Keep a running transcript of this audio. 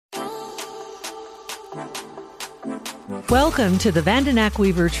Welcome to the Vandenack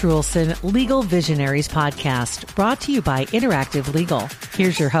Weaver Trulson Legal Visionaries podcast, brought to you by Interactive Legal.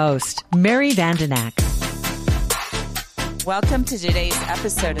 Here's your host, Mary Vandenack. Welcome to today's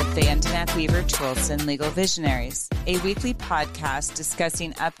episode of Vandenack Weaver Trulson Legal Visionaries, a weekly podcast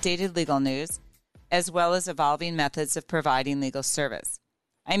discussing updated legal news, as well as evolving methods of providing legal service.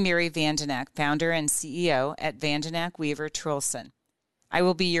 I'm Mary Vandenack, founder and CEO at Vandenack Weaver Trulson. I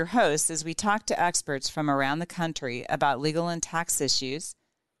will be your host as we talk to experts from around the country about legal and tax issues,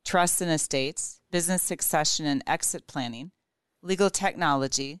 trusts and estates, business succession and exit planning, legal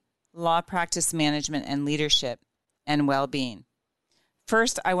technology, law practice management and leadership, and well-being.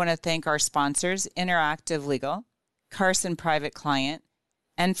 First, I want to thank our sponsors, Interactive Legal, Carson Private Client,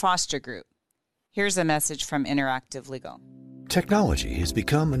 and Foster Group. Here's a message from Interactive Legal. Technology has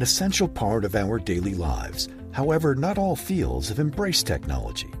become an essential part of our daily lives. However, not all fields have embraced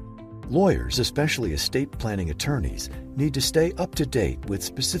technology. Lawyers, especially estate planning attorneys, need to stay up to date with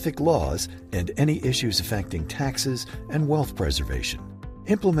specific laws and any issues affecting taxes and wealth preservation.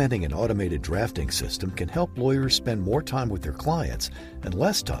 Implementing an automated drafting system can help lawyers spend more time with their clients and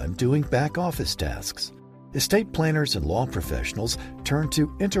less time doing back-office tasks. Estate planners and law professionals turn to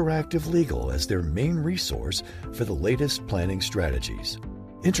Interactive Legal as their main resource for the latest planning strategies.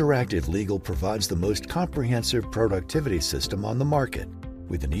 Interactive Legal provides the most comprehensive productivity system on the market,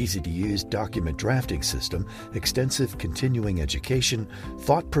 with an easy-to-use document drafting system, extensive continuing education,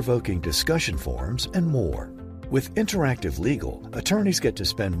 thought-provoking discussion forums, and more. With Interactive Legal, attorneys get to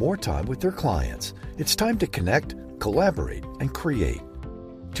spend more time with their clients. It's time to connect, collaborate, and create.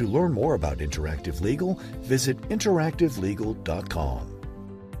 To learn more about Interactive Legal, visit interactivelegal.com.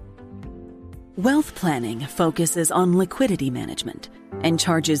 Wealth planning focuses on liquidity management and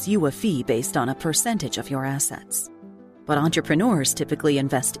charges you a fee based on a percentage of your assets. But entrepreneurs typically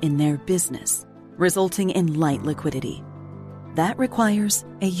invest in their business, resulting in light liquidity. That requires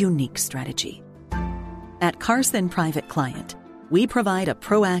a unique strategy. At Carson Private Client, we provide a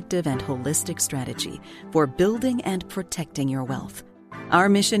proactive and holistic strategy for building and protecting your wealth. Our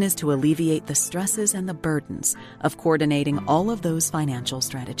mission is to alleviate the stresses and the burdens of coordinating all of those financial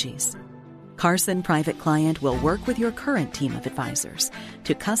strategies. Carson Private Client will work with your current team of advisors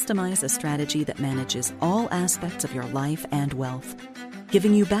to customize a strategy that manages all aspects of your life and wealth,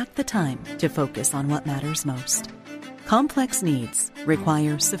 giving you back the time to focus on what matters most. Complex needs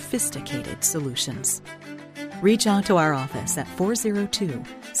require sophisticated solutions. Reach out to our office at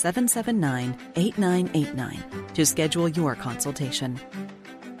 402-779-8989 to schedule your consultation.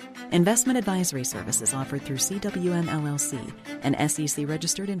 Investment advisory services offered through CWM LLC, an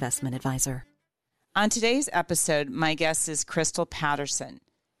SEC-registered investment advisor. On today's episode, my guest is Crystal Patterson.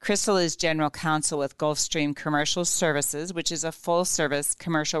 Crystal is General Counsel with Gulfstream Commercial Services, which is a full-service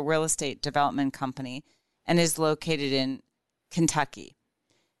commercial real estate development company and is located in Kentucky.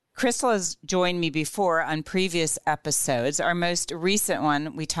 Crystal has joined me before on previous episodes. Our most recent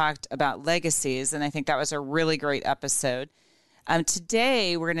one, we talked about legacies, and I think that was a really great episode.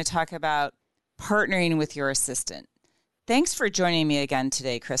 Today, we're going to talk about partnering with your assistant. Thanks for joining me again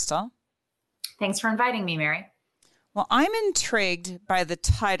today, Crystal. Thanks for inviting me, Mary. Well, I'm intrigued by the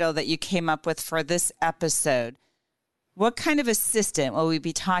title that you came up with for this episode. What kind of assistant will we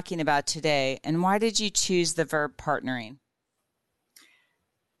be talking about today, and why did you choose the verb partnering?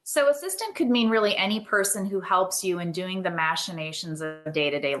 So assistant could mean really any person who helps you in doing the machinations of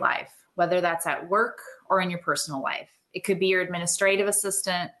day-to-day life, whether that's at work or in your personal life. It could be your administrative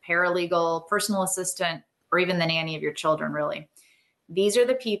assistant, paralegal, personal assistant, or even the nanny of your children, really. These are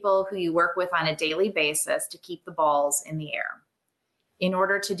the people who you work with on a daily basis to keep the balls in the air. In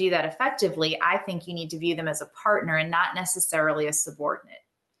order to do that effectively, I think you need to view them as a partner and not necessarily a subordinate.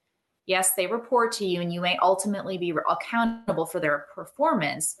 Yes, they report to you and you may ultimately be accountable for their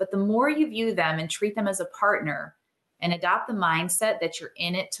performance, but the more you view them and treat them as a partner and adopt the mindset that you're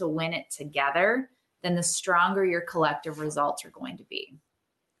in it to win it together, then the stronger your collective results are going to be.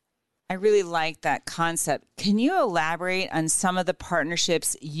 I really like that concept. Can you elaborate on some of the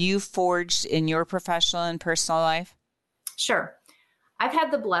partnerships you forged in your professional and personal life? Sure. I've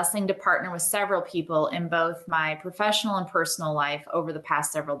had the blessing to partner with several people in both my professional and personal life over the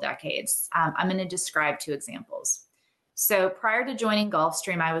past several decades. I'm going to describe two examples. So prior to joining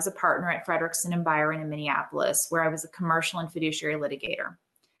Gulfstream, I was a partner at Frederickson & Byron in Minneapolis, where I was a commercial and fiduciary litigator.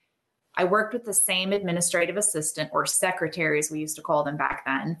 I worked with the same administrative assistant, or secretary as we used to call them back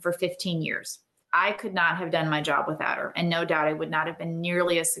then, for 15 years. I could not have done my job without her, and no doubt I would not have been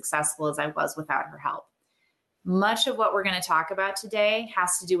nearly as successful as I was without her help. Much of what we're going to talk about today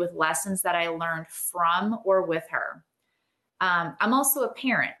has to do with lessons that I learned from or with her. I'm also a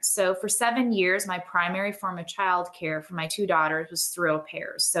parent. So for 7 years, my primary form of childcare for my 2 daughters was through au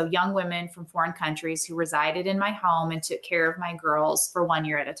pairs. So young women from foreign countries who resided in my home and took care of my girls for 1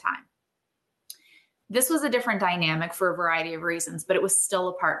 year at a time. This was a different dynamic for a variety of reasons, but it was still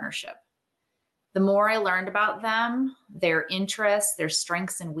a partnership. The more I learned about them, their interests, their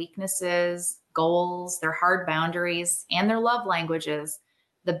strengths and weaknesses, goals, their hard boundaries, and their love languages,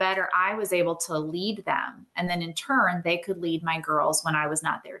 the better I was able to lead them. And then in turn, they could lead my girls when I was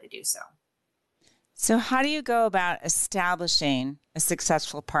not there to do so. So how do you go about establishing a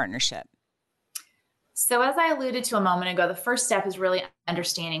successful partnership? So as I alluded to a moment ago, the first step is really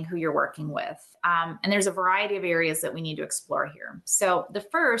understanding who you're working with. And there's a variety of areas that we need to explore here. So the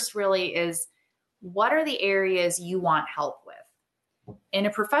first really is, what are the areas you want help with? In a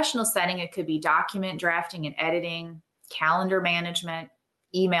professional setting, it could be document drafting and editing, calendar management,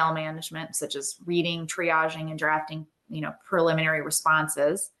 email management, such as reading, triaging, and drafting, preliminary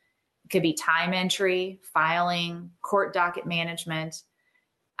responses. It could be time entry, filing, court docket management.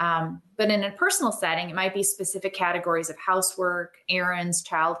 But in a personal setting, it might be specific categories of housework, errands,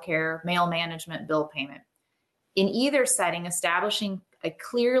 childcare, mail management, bill payment. In either setting, establishing a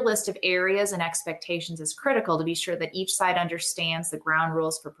clear list of areas and expectations is critical to be sure that each side understands the ground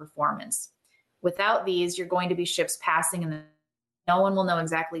rules for performance. Without these, you're going to be ships passing and no one will know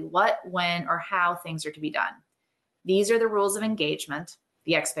exactly what, when, or how things are to be done. These are the rules of engagement,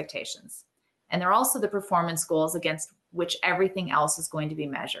 the expectations. And they're also the performance goals against which everything else is going to be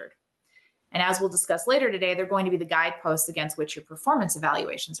measured. And as we'll discuss later today, they're going to be the guideposts against which your performance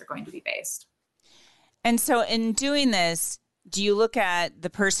evaluations are going to be based. And so in doing this, do you look at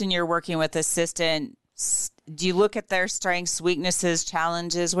the person you're working with, assistant? Do you look at their strengths, weaknesses,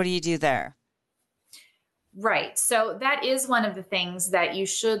 challenges? What do you do there? Right. So that is one of the things that you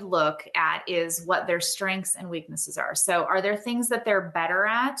should look at, is what their strengths and weaknesses are. So are there things that they're better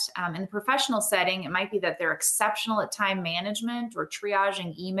at? In the professional setting, it might be that they're exceptional at time management or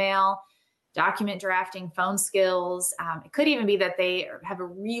triaging email, document drafting, phone skills. It could even be that they have a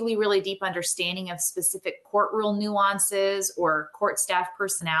really, really deep understanding of specific court rule nuances or court staff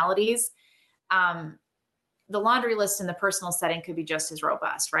personalities. The laundry list in the personal setting could be just as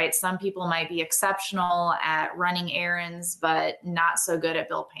robust, right? Some people might be exceptional at running errands, but not so good at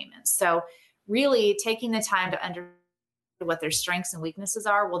bill payments. So really taking the time to understand what their strengths and weaknesses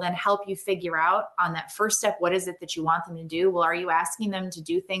are will then help you figure out on that first step, what is it that you want them to do? Well, are you asking them to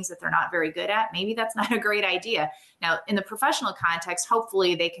do things that they're not very good at? Maybe that's not a great idea. Now, in the professional context,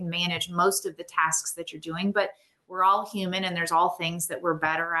 hopefully they can manage most of the tasks that you're doing, but we're all human and there's all things that we're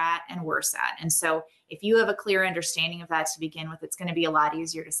better at and worse at. And so if you have a clear understanding of that to begin with, it's going to be a lot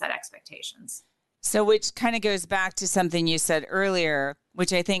easier to set expectations. So which kind of goes back to something you said earlier,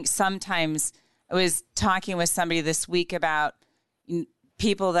 which I think sometimes I was talking with somebody this week about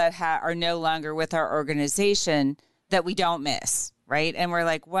people that are no longer with our organization that we don't miss, right? And we're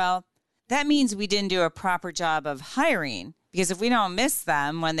like, well, that means we didn't do a proper job of hiring, because if we don't miss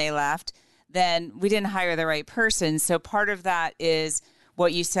them when they left, then we didn't hire the right person. So part of that is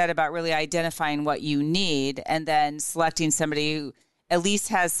what you said about really identifying what you need and then selecting somebody who at least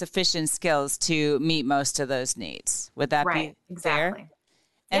has sufficient skills to meet most of those needs. Would that be exactly. fair?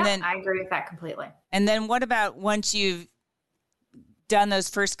 And yeah, then I agree with that completely. And then what about once you've done those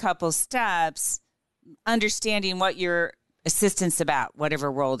first couple steps, understanding what your assistant's about, whatever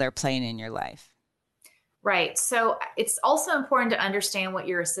role they're playing in your life? Right. So it's also important to understand what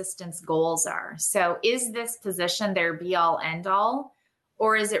your assistant's goals are. So is this position their be all end all,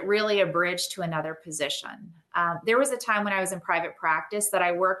 or is it really a bridge to another position? There was a time when I was in private practice that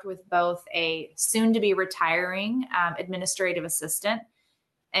I worked with both a soon to be retiring administrative assistant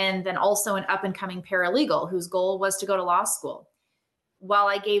and then also an up and coming paralegal whose goal was to go to law school. While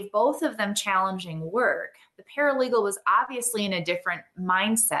I gave both of them challenging work, the paralegal was obviously in a different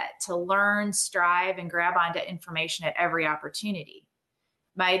mindset to learn, strive, and grab onto information at every opportunity.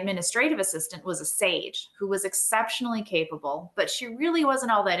 My administrative assistant was a sage who was exceptionally capable, but she really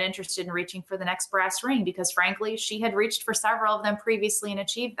wasn't all that interested in reaching for the next brass ring because, frankly, she had reached for several of them previously and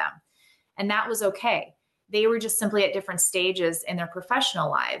achieved them. And that was okay. They were just simply at different stages in their professional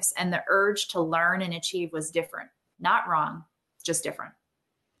lives, and the urge to learn and achieve was different. Not wrong, just different.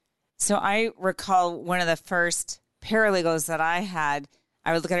 So I recall one of the first paralegals that I had,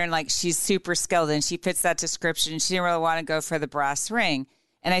 I would look at her and like, she's super skilled and she fits that description. She didn't really want to go for the brass ring.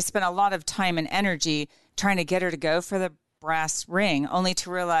 And I spent a lot of time and energy trying to get her to go for the brass ring, only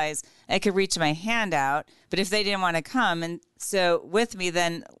to realize I could reach my hand out, but if they didn't want to come, and so with me,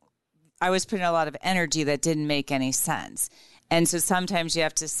 then I was putting a lot of energy that didn't make any sense. And so sometimes you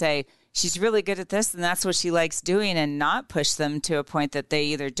have to say, she's really good at this and that's what she likes doing, and not push them to a point that they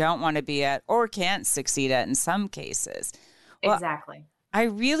either don't want to be at or can't succeed at in some cases. Well, exactly. I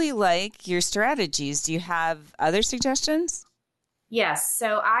really like your strategies. Do you have other suggestions? Yes.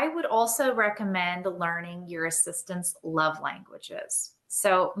 So I would also recommend learning your assistant's love languages.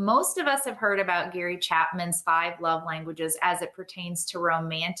 So most of us have heard about Gary Chapman's 5 love languages as it pertains to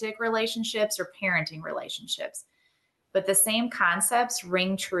romantic relationships or parenting relationships. But the same concepts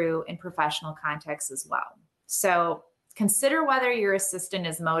ring true in professional contexts as well. So consider whether your assistant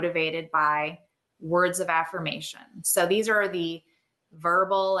is motivated by words of affirmation. So these are the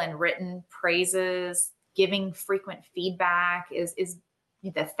verbal and written praises, giving frequent feedback, is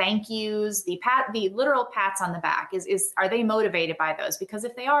the thank yous, the literal pats on the back, are they motivated by those? Because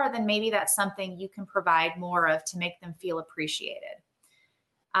if they are, then maybe that's something you can provide more of to make them feel appreciated.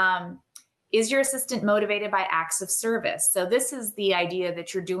 Is your assistant motivated by acts of service? So this is the idea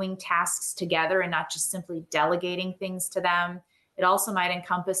that you're doing tasks together and not just simply delegating things to them. It also might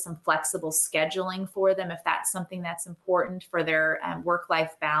encompass some flexible scheduling for them if that's something that's important for their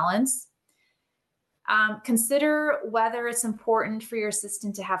work-life balance. Consider whether it's important for your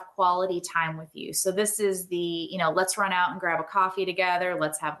assistant to have quality time with you. So this is let's run out and grab a coffee together,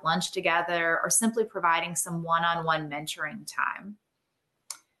 let's have lunch together, or simply providing some one-on-one mentoring time.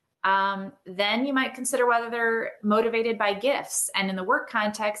 Then you might consider whether they're motivated by gifts. And in the work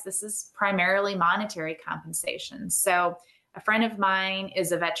context, this is primarily monetary compensation. So a friend of mine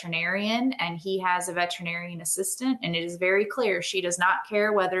is a veterinarian and he has a veterinarian assistant, and it is very clear she does not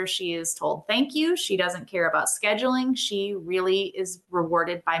care whether she is told thank you. She doesn't care about scheduling. She really is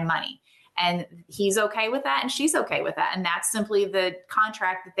rewarded by money, and he's okay with that and she's okay with that. And that's simply the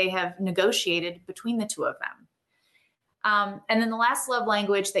contract that they have negotiated between the two of them. And then the last love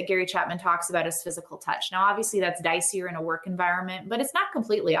language that Gary Chapman talks about is physical touch. Now, obviously that's dicier in a work environment, but it's not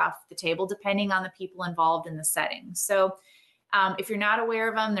completely off the table depending on the people involved in the setting. So if you're not aware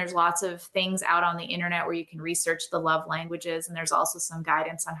of them, there's lots of things out on the internet where you can research the love languages. And there's also some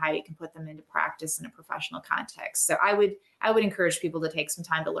guidance on how you can put them into practice in a professional context. So I would encourage people to take some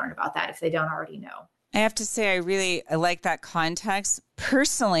time to learn about that if they don't already know. I have to say, I like that context.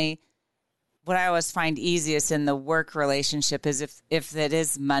 Personally, what I always find easiest in the work relationship is if it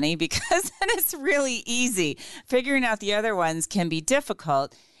is money, because then it's really easy. Figuring out the other ones can be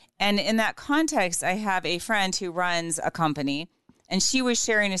difficult. And in that context, I have a friend who runs a company, and she was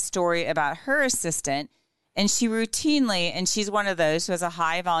sharing a story about her assistant, and she routinely, and she's one of those who has a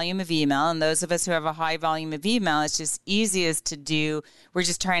high volume of email, and those of us who have a high volume of email, it's just easiest to do. We're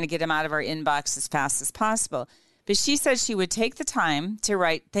just trying to get them out of our inbox as fast as possible. But she said she would take the time to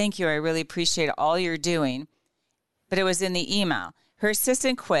write, "Thank you, I really appreciate all you're doing." But it was in the email. Her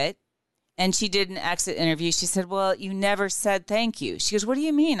assistant quit, and she did an exit interview. She said, "Well, you never said thank you." She goes, "What do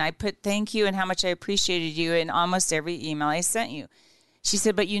you mean? I put thank you and how much I appreciated you in almost every email I sent you." She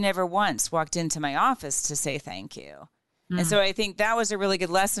said, "But you never once walked into my office to say thank you." And so I think that was a really good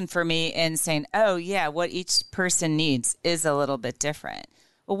lesson for me in saying, oh, yeah, what each person needs is a little bit different.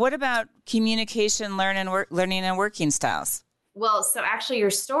 Well, what about communication, learning and working styles? Well, so actually your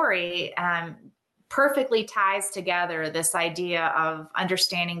story perfectly ties together this idea of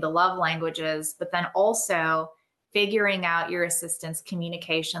understanding the love languages, but then also figuring out your assistant's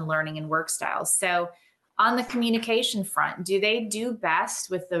communication, learning, and work styles. So on the communication front, do they do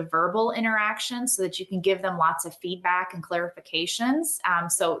best with the verbal interaction so that you can give them lots of feedback and clarifications?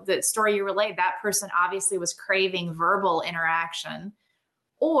 So the story you relayed, that person obviously was craving verbal interaction.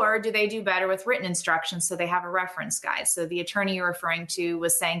 Or do they do better with written instructions so they have a reference guide? So the attorney you're referring to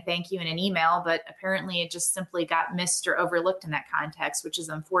was saying thank you in an email, but apparently it just simply got missed or overlooked in that context, which is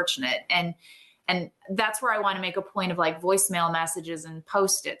unfortunate. And that's where I want to make a point of like voicemail messages and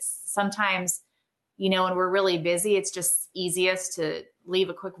Post-its. Sometimes, when we're really busy, it's just easiest to leave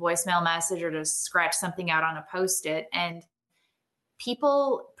a quick voicemail message or to scratch something out on a Post-it. And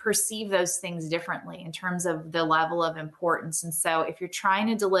people perceive those things differently in terms of the level of importance. And so if you're trying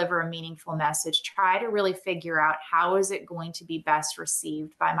to deliver a meaningful message, try to really figure out how is it going to be best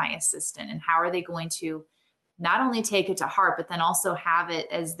received by my assistant, and how are they going to not only take it to heart, but then also have it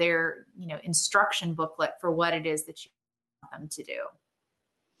as their, instruction booklet for what it is that you want them to do.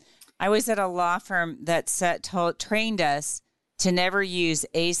 I was at a law firm that trained us to never use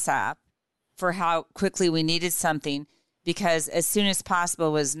ASAP for how quickly we needed something, because as soon as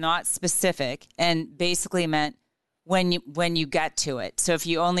possible was not specific and basically meant when you get to it. So if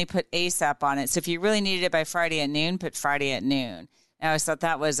you only put ASAP on it, so if you really needed it by Friday at noon, put Friday at noon. I always thought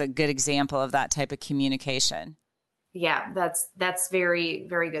that was a good example of that type of communication. Yeah, that's very,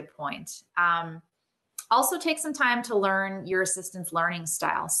 very good point. Also take some time to learn your assistant's learning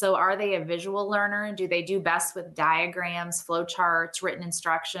style. So are they a visual learner? Do they do best with diagrams, flowcharts, written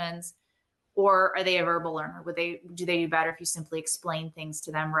instructions? Or are they a verbal learner? Do they do better if you simply explain things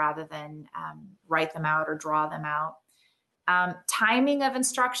to them rather than write them out or draw them out? Timing of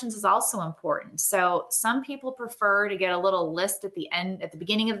instructions is also important. So some people prefer to get a little list at the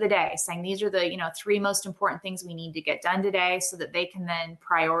beginning of the day saying these are the 3 most important things we need to get done today, so that they can then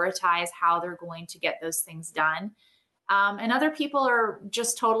prioritize how they're going to get those things done. And other people are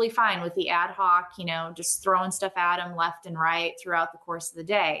just totally fine with the ad hoc, just throwing stuff at them left and right throughout the course of the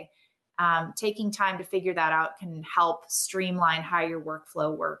day. Taking time to figure that out can help streamline how your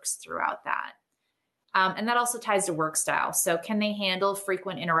workflow works throughout that. And that also ties to work style. So can they handle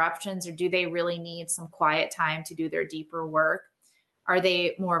frequent interruptions, or do they really need some quiet time to do their deeper work? Are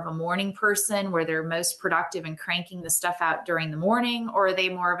they more of a morning person where they're most productive in cranking the stuff out during the morning, or are they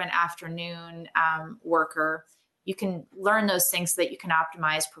more of an afternoon worker? You can learn those things so that you can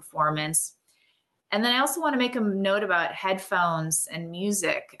optimize performance. And then I also want to make a note about headphones and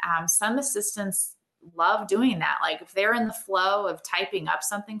music. Some assistants love doing that. Like if they're in the flow of typing up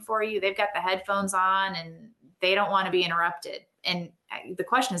something for you, they've got the headphones on and they don't want to be interrupted. And the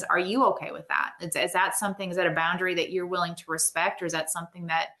question is, are you okay with that? Is that a boundary that you're willing to respect, or is that something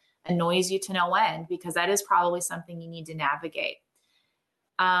that annoys you to no end? Because that is probably something you need to navigate.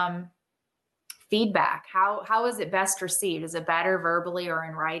 Feedback. How is it best received? Is it better verbally or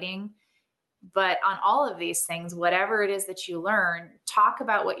in writing? But on all of these things, whatever it is that you learn, talk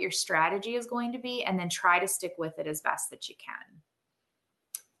about what your strategy is going to be and then try to stick with it as best that you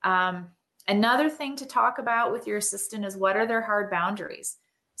can. Another thing to talk about with your assistant is, what are their hard boundaries?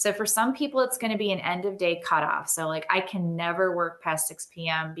 So for some people, it's going to be an end of day cutoff. So like, I can never work past 6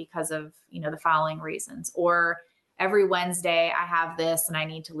 p.m. because of, the following reasons, or every Wednesday I have this and I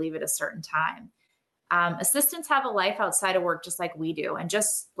need to leave at a certain time. Assistants have a life outside of work just like we do. And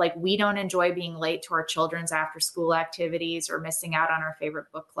just like we don't enjoy being late to our children's after school activities or missing out on our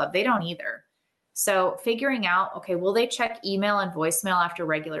favorite book club, they don't either. So figuring out, okay, will they check email and voicemail after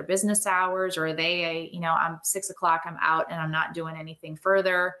regular business hours? Or are they, I'm 6 o'clock, I'm out and I'm not doing anything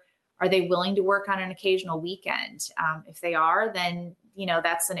further? Are they willing to work on an occasional weekend? If they are, then,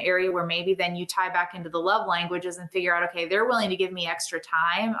 that's an area where maybe then you tie back into the love languages and figure out, okay, they're willing to give me extra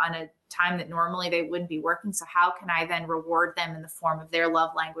time on a time that normally they wouldn't be working. So how can I then reward them in the form of their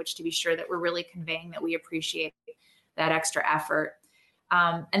love language to be sure that we're really conveying that we appreciate that extra effort?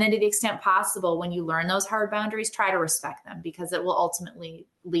 And then to the extent possible, when you learn those hard boundaries, try to respect them, because it will ultimately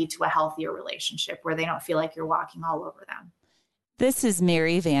lead to a healthier relationship where they don't feel like you're walking all over them. This is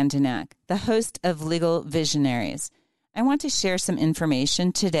Mary Vandenack, the host of Legal Visionaries. I want to share some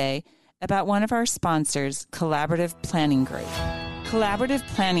information today about one of our sponsors, Collaborative Planning Group. Collaborative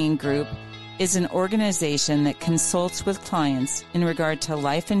Planning Group is an organization that consults with clients in regard to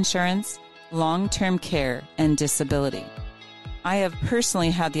life insurance, long-term care, and disability. I have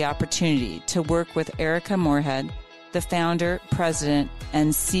personally had the opportunity to work with Erica Moorhead, the founder, president,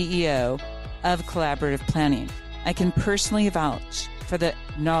 and CEO of Collaborative Planning. I can personally vouch for the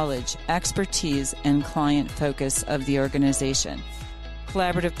knowledge, expertise, and client focus of the organization.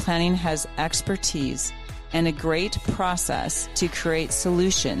 Collaborative Planning has expertise and a great process to create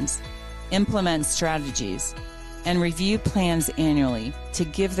solutions, implement strategies, and review plans annually to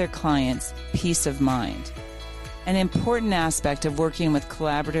give their clients peace of mind. An important aspect of working with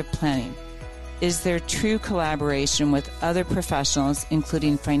collaborative planning is their true collaboration with other professionals,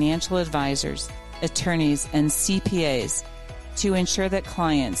 including financial advisors, attorneys, and CPAs, to ensure that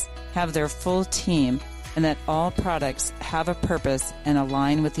clients have their full team and that all products have a purpose and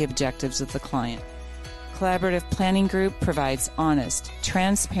align with the objectives of the client. Collaborative Planning Group provides honest,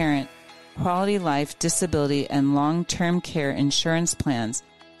 transparent, quality life, disability, and long-term care insurance plans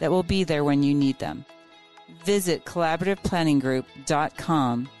that will be there when you need them. Visit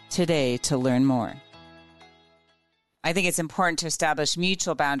collaborativeplanninggroup.com today to learn more. I think it's important to establish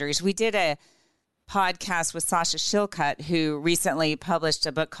mutual boundaries. We did a podcast with Sasha Shilcutt, who recently published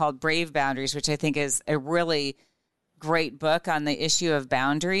a book called Brave Boundaries, which I think is a really great book on the issue of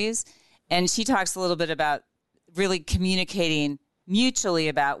boundaries. And she talks a little bit about really communicating mutually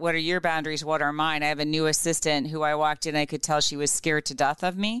about what are your boundaries, what are mine. I have a new assistant who I walked in, I could tell she was scared to death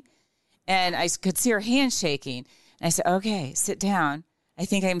of me. And I could see her hand shaking. And I said, okay, sit down. I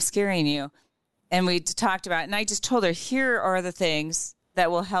think I'm scaring you. And we talked about it. And I just told her, here are the things that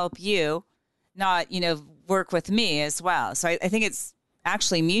will help you not, work with me as well. So I think it's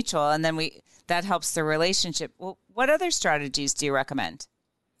actually mutual. And then that helps the relationship. Well, what other strategies do you recommend?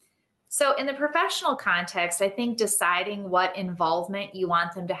 So in the professional context, I think deciding what involvement you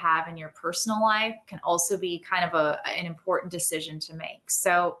want them to have in your personal life can also be kind of an important decision to make.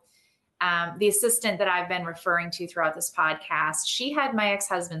 So the assistant that I've been referring to throughout this podcast, she had my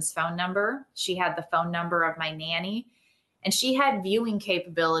ex-husband's phone number. She had the phone number of my nanny, and she had viewing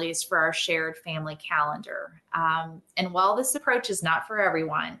capabilities for our shared family calendar. And while this approach is not for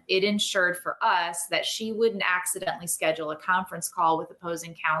everyone, it ensured for us that she wouldn't accidentally schedule a conference call with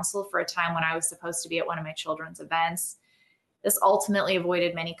opposing counsel for a time when I was supposed to be at one of my children's events. This ultimately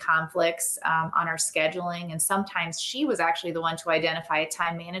avoided many conflicts on our scheduling. And sometimes she was actually the one to identify a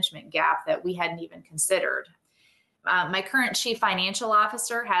time management gap that we hadn't even considered. My current chief financial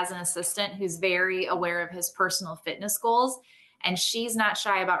officer has an assistant who's very aware of his personal fitness goals. And she's not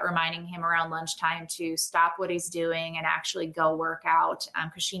shy about reminding him around lunchtime to stop what he's doing and actually go work out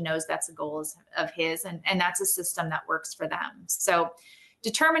because she knows that's a goal of his. And that's a system that works for them. So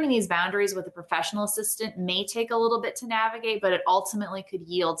determining these boundaries with a professional assistant may take a little bit to navigate, but it ultimately could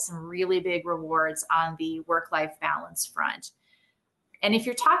yield some really big rewards on the work-life balance front. And if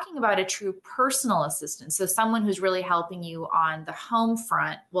you're talking about a true personal assistant, so someone who's really helping you on the home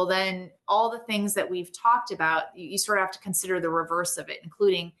front, well, then all the things that we've talked about, you sort of have to consider the reverse of it,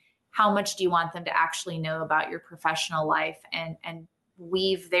 including how much do you want them to actually know about your professional life and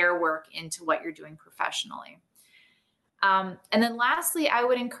weave their work into what you're doing professionally. And then lastly, I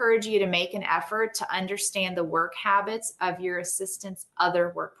would encourage you to make an effort to understand the work habits of your assistant's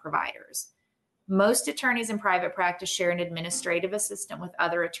other work providers. Most attorneys in private practice share an administrative assistant with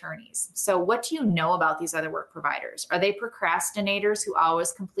other attorneys. So what do you know about these other work providers? Are they procrastinators who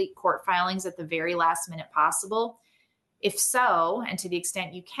always complete court filings at the very last minute possible? If so, and to the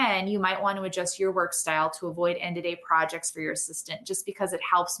extent you can, you might want to adjust your work style to avoid end-of-day projects for your assistant just because it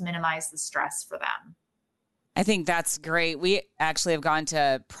helps minimize the stress for them. I think that's great. We actually have gone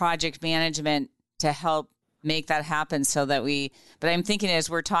to project management to help make that happen but I'm thinking as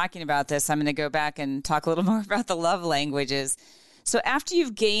we're talking about this, I'm going to go back and talk a little more about the love languages. So after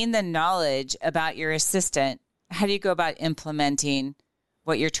you've gained the knowledge about your assistant, how do you go about implementing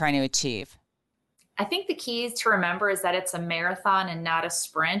what you're trying to achieve? I think the key to remember is that it's a marathon and not a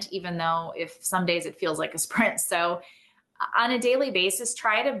sprint, even though if some days it feels like a sprint. So on a daily basis,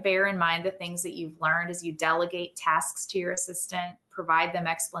 try to bear in mind the things that you've learned as you delegate tasks to your assistant, provide them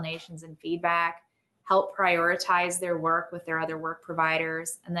explanations and feedback, help prioritize their work with their other work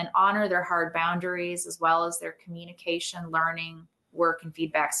providers, and then honor their hard boundaries as well as their communication, learning, work, and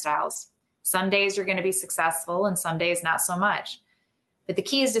feedback styles. Some days you're going to be successful and some days not so much. But the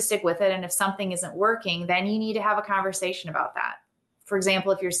key is to stick with it. And if something isn't working, then you need to have a conversation about that. For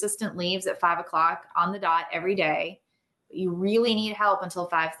example, if your assistant leaves at 5 o'clock on the dot every day, but you really need help until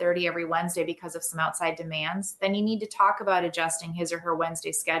 5:30 every Wednesday because of some outside demands, then you need to talk about adjusting his or her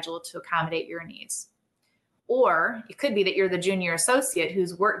Wednesday schedule to accommodate your needs. Or it could be that you're the junior associate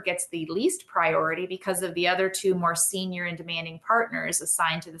whose work gets the least priority because of the other two more senior and demanding partners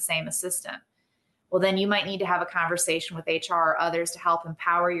assigned to the same assistant. Well, then you might need to have a conversation with HR or others to help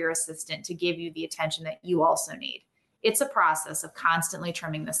empower your assistant to give you the attention that you also need. It's a process of constantly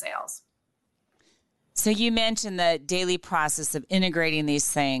trimming the sails. So you mentioned the daily process of integrating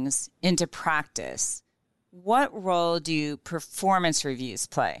these things into practice. What role do performance reviews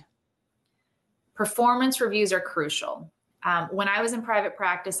play? Performance reviews are crucial. When I was in private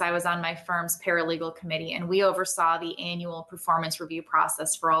practice, I was on my firm's paralegal committee, and we oversaw the annual performance review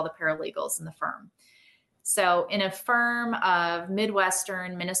process for all the paralegals in the firm. So in a firm of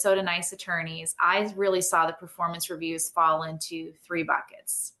Midwestern, Minnesota nice attorneys, I really saw the performance reviews fall into 3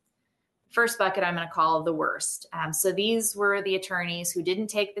 buckets. First bucket I'm going to call the worst. So these were the attorneys who didn't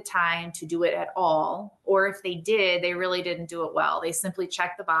take the time to do it at all, or if they did, they really didn't do it well. They simply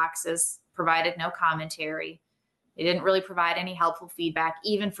checked the boxes, provided no commentary. They didn't really provide any helpful feedback,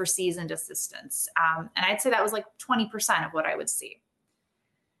 even for seasoned assistants. And I'd say that was like 20% of what I would see.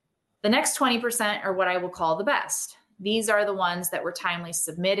 The next 20% are what I will call the best. These are the ones that were timely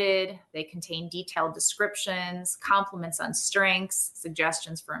submitted. They contain detailed descriptions, compliments on strengths,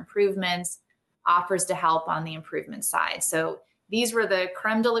 suggestions for improvements, offers to help on the improvement side. So these were the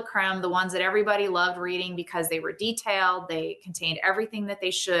creme de la creme, the ones that everybody loved reading because they were detailed, they contained everything that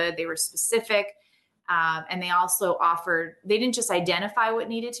they should, they were specific, and they also offered, they didn't just identify what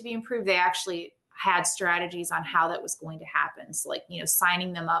needed to be improved, they actually had strategies on how that was going to happen. So like,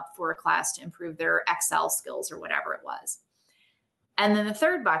 signing them up for a class to improve their Excel skills or whatever it was. And then the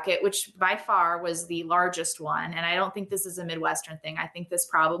third bucket, which by far was the largest one, and I don't think this is a Midwestern thing, I think this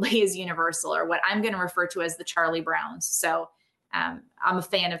probably is universal, or what I'm going to refer to as the Charlie Browns. So I'm a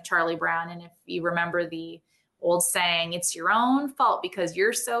fan of Charlie Brown. And if you remember the Old saying, it's your own fault because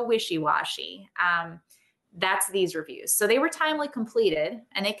you're so wishy-washy. That's these reviews. So they were timely completed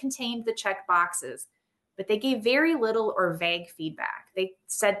and they contained the check boxes, but they gave very little or vague feedback. They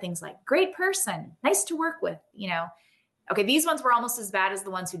said things like, great person, nice to work with, Okay, these ones were almost as bad as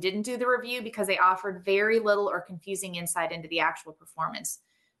the ones who didn't do the review because they offered very little or confusing insight into the actual performance.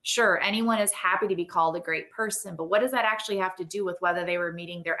 Sure, anyone is happy to be called a great person, but what does that actually have to do with whether they were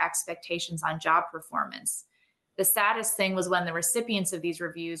meeting their expectations on job performance? The saddest thing was when the recipients of these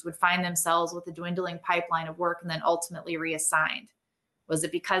reviews would find themselves with a dwindling pipeline of work and then ultimately reassigned. Was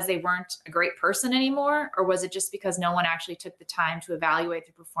it because they weren't a great person anymore, or was it just because no one actually took the time to evaluate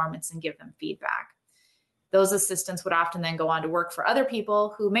their performance and give them feedback? Those assistants would often then go on to work for other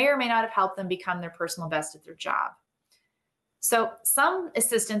people who may or may not have helped them become their personal best at their job. So some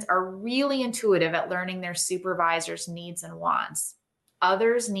assistants are really intuitive at learning their supervisor's needs and wants.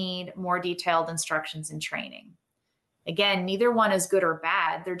 Others need more detailed instructions and training. Again, neither one is good or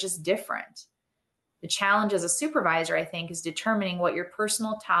bad. They're just different. The challenge as a supervisor, I think, is determining what your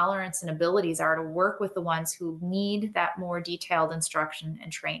personal tolerance and abilities are to work with the ones who need that more detailed instruction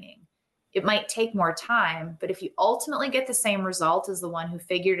and training. It might take more time, but if you ultimately get the same result as the one who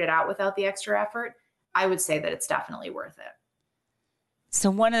figured it out without the extra effort, I would say that it's definitely worth it. So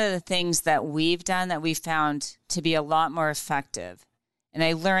one of the things that we've done that we found to be a lot more effective, and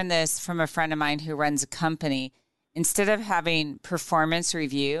I learned this from a friend of mine who runs a company, instead of having performance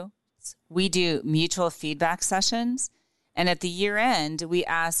review, we do mutual feedback sessions. And at the year end, we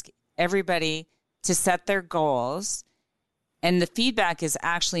ask everybody to set their goals. And the feedback is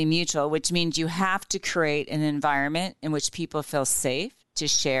actually mutual, which means you have to create an environment in which people feel safe to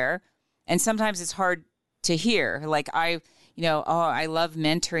share. And sometimes it's hard to hear. Like I love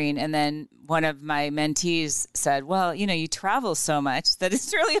mentoring. And then one of my mentees said, well, you travel so much that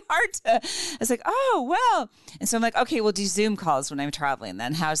it's really hard to, I was like, oh, well. And so I'm like, okay, we'll do Zoom calls when I'm traveling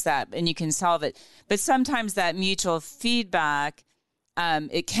then. How's that? And you can solve it. But sometimes that mutual feedback,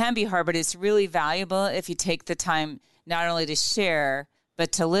 it can be hard, but it's really valuable if you take the time not only to share,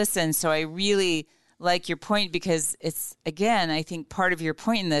 but to listen. So I really like your point because it's, again, I think part of your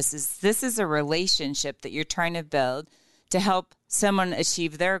point in this is a relationship that you're trying to build to help someone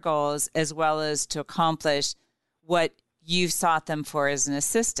achieve their goals as well as to accomplish what you've sought them for as an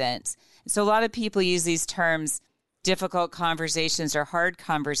assistant. So a lot of people use these terms, difficult conversations or hard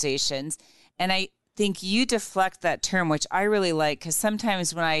conversations. And I think you deflect that term, which I really like, because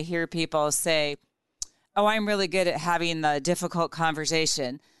sometimes when I hear people say, oh, I'm really good at having the difficult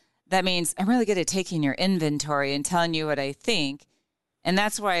conversation, that means I'm really good at taking your inventory and telling you what I think. And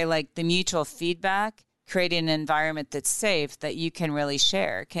that's why I like the mutual feedback, creating an environment that's safe that you can really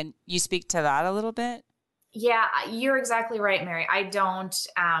share. Can you speak to that a little bit? Yeah, you're exactly right, Mary.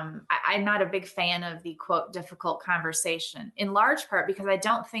 I'm not a big fan of the quote, difficult conversation, in large part because I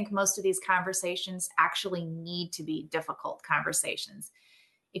don't think most of these conversations actually need to be difficult conversations.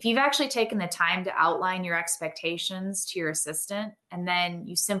 If you've actually taken the time to outline your expectations to your assistant, and then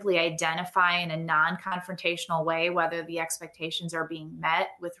you simply identify in a non-confrontational way whether the expectations are being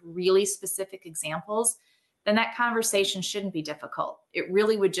met with really specific examples, then that conversation shouldn't be difficult. It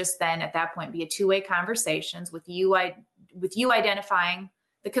really would just then at that point be a two-way conversations with you identifying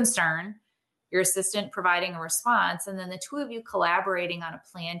the concern, your assistant providing a response, and then the two of you collaborating on a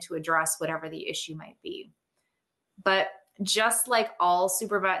plan to address whatever the issue might be. But just like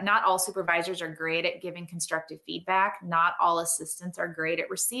not all supervisors are great at giving constructive feedback, not all assistants are great at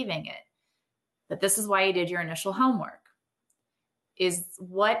receiving it. But this is why you did your initial homework.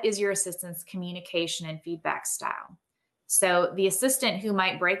 What is your assistant's communication and feedback style? So the assistant who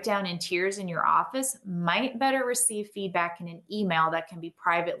might break down in tears in your office might better receive feedback in an email that can be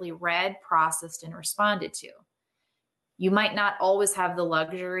privately read, processed, and responded to. You might not always have the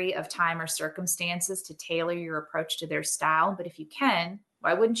luxury of time or circumstances to tailor your approach to their style, but if you can,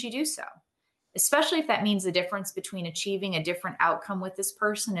 why wouldn't you do so? Especially if that means the difference between achieving a different outcome with this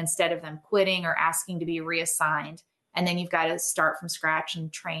person instead of them quitting or asking to be reassigned, and then you've got to start from scratch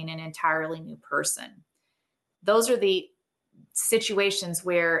and train an entirely new person. Those are the situations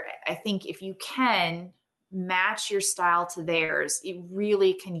where I think if you can match your style to theirs, it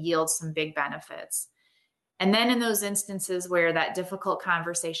really can yield some big benefits. And then in those instances where that difficult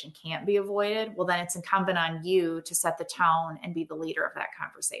conversation can't be avoided, well, then it's incumbent on you to set the tone and be the leader of that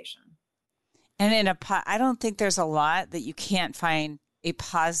conversation. And I don't think there's a lot that you can't find a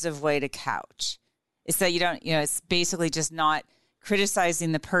positive way to couch. It's that you don't, it's basically just not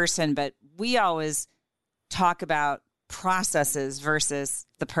criticizing the person, but we always talk about processes versus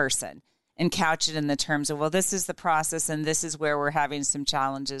the person. and couch it in the terms of, well, this is the process and this is where we're having some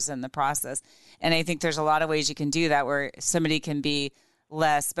challenges in the process. And I think there's a lot of ways you can do that where somebody can be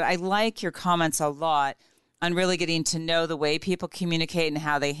less. But I like your comments a lot on really getting to know the way people communicate and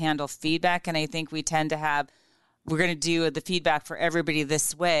how they handle feedback. And I think we tend to have, we're going to do the feedback for everybody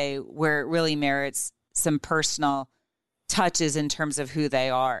this way where it really merits some personal touches in terms of who they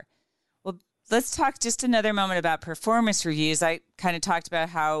are. Well, let's talk just another moment about performance reviews. I kind of talked about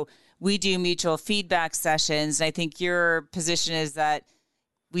how we do mutual feedback sessions. And I think your position is that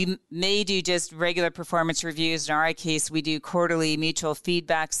we may do just regular performance reviews. In our case, we do quarterly mutual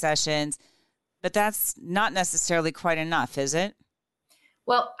feedback sessions, but that's not necessarily quite enough, is it?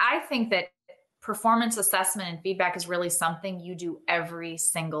 Well, I think that performance assessment and feedback is really something you do every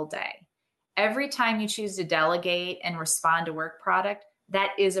single day. Every time you choose to delegate and respond to work product,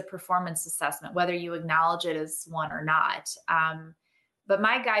 that is a performance assessment, whether you acknowledge it as one or not. But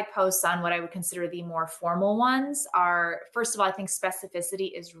my guideposts on what I would consider the more formal ones are, first of all, I think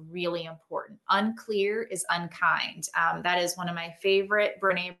specificity is really important. Unclear is unkind. That is one of my favorite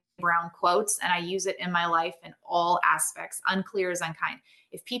Brené Brown quotes, and I use it in my life in all aspects. Unclear is unkind.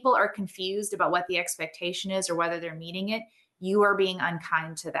 If people are confused about what the expectation is or whether they're meeting it, you are being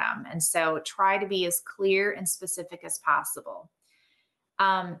unkind to them. And so try to be as clear and specific as possible.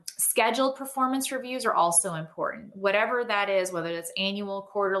 Scheduled performance reviews are also important. Whatever that is, whether it's annual,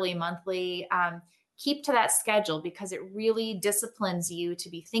 quarterly, monthly, keep to that schedule because it really disciplines you to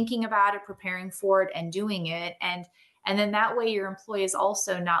be thinking about it, preparing for it, and doing it. And then that way your employee is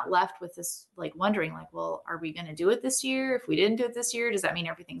also not left with this wondering well, are we going to do it this year? If we didn't do it this year, does that mean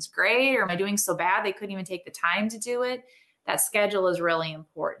everything's great? Or am I doing so bad they couldn't even take the time to do it? That schedule is really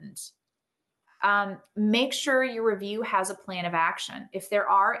important. Make sure your review has a plan of action. If there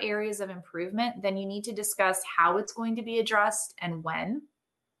are areas of improvement, then you need to discuss how it's going to be addressed and when.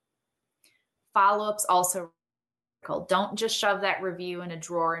 Follow-ups also critical. Don't just shove that review in a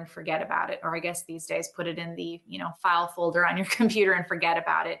drawer and forget about it. Or I guess these days, put it in the file folder on your computer and forget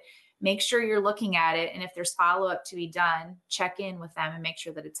about it. Make sure you're looking at it. And if there's follow-up to be done, check in with them and make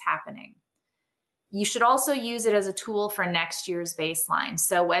sure that it's happening. You should also use it as a tool for next year's baseline.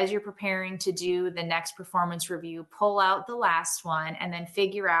 So as you're preparing to do the next performance review, pull out the last one and then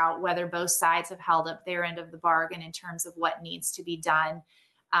figure out whether both sides have held up their end of the bargain in terms of what needs to be done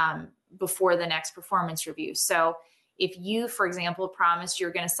before the next performance review. So if you, for example, promised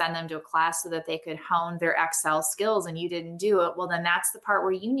you're going to send them to a class so that they could hone their Excel skills and you didn't do it, well, then that's the part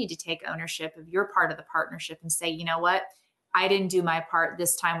where you need to take ownership of your part of the partnership and say, you know what? I didn't do my part.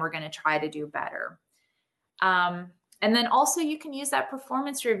 This time we're going to try to do better. And then also you can use that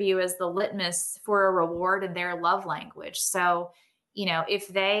performance review as the litmus for a reward in their love language. So, if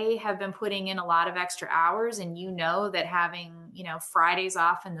they have been putting in a lot of extra hours and that having, Fridays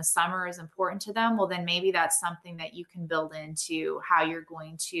off in the summer is important to them, well, then maybe that's something that you can build into how you're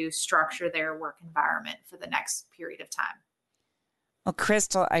going to structure their work environment for the next period of time. Well,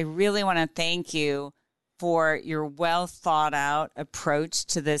 Crystal, I really want to thank you for your well thought out approach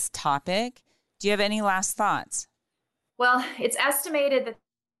to this topic. Do you have any last thoughts? Well, it's estimated that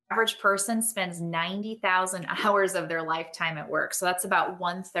the average person spends 90,000 hours of their lifetime at work. So that's about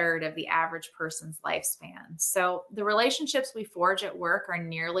 1/3 of the average person's lifespan. So the relationships we forge at work are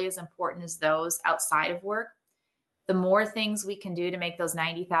nearly as important as those outside of work. The more things we can do to make those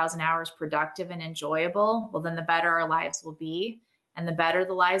 90,000 hours productive and enjoyable, well, then the better our lives will be and the better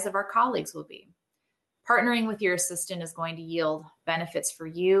the lives of our colleagues will be. Partnering with your assistant is going to yield benefits for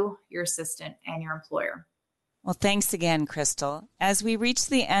you, your assistant, and your employer. Well, thanks again, Crystal. As we reach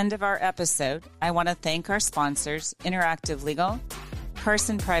the end of our episode, I want to thank our sponsors, Interactive Legal,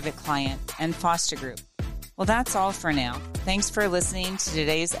 Carson Private Client, and Foster Group. Well, that's all for now. Thanks for listening to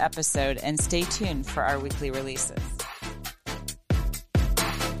today's episode and stay tuned for our weekly releases.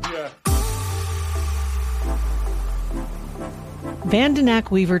 Vanden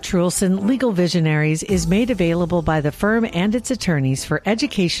Ack Weaver Trulson Legal Visionaries is made available by the firm and its attorneys for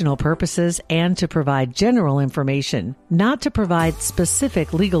educational purposes and to provide general information, not to provide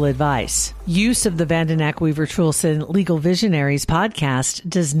specific legal advice. Use of the Vanden Ack Weaver Trulson Legal Visionaries podcast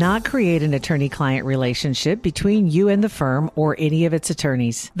does not create an attorney-client relationship between you and the firm or any of its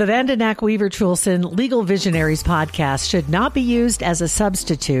attorneys. The Vanden Ack Weaver Trulson Legal Visionaries podcast should not be used as a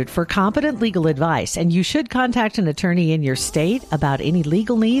substitute for competent legal advice, and you should contact an attorney in your state about any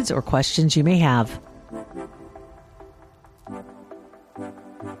legal needs or questions you may have.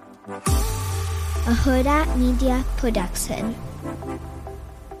 A Huda Media Production.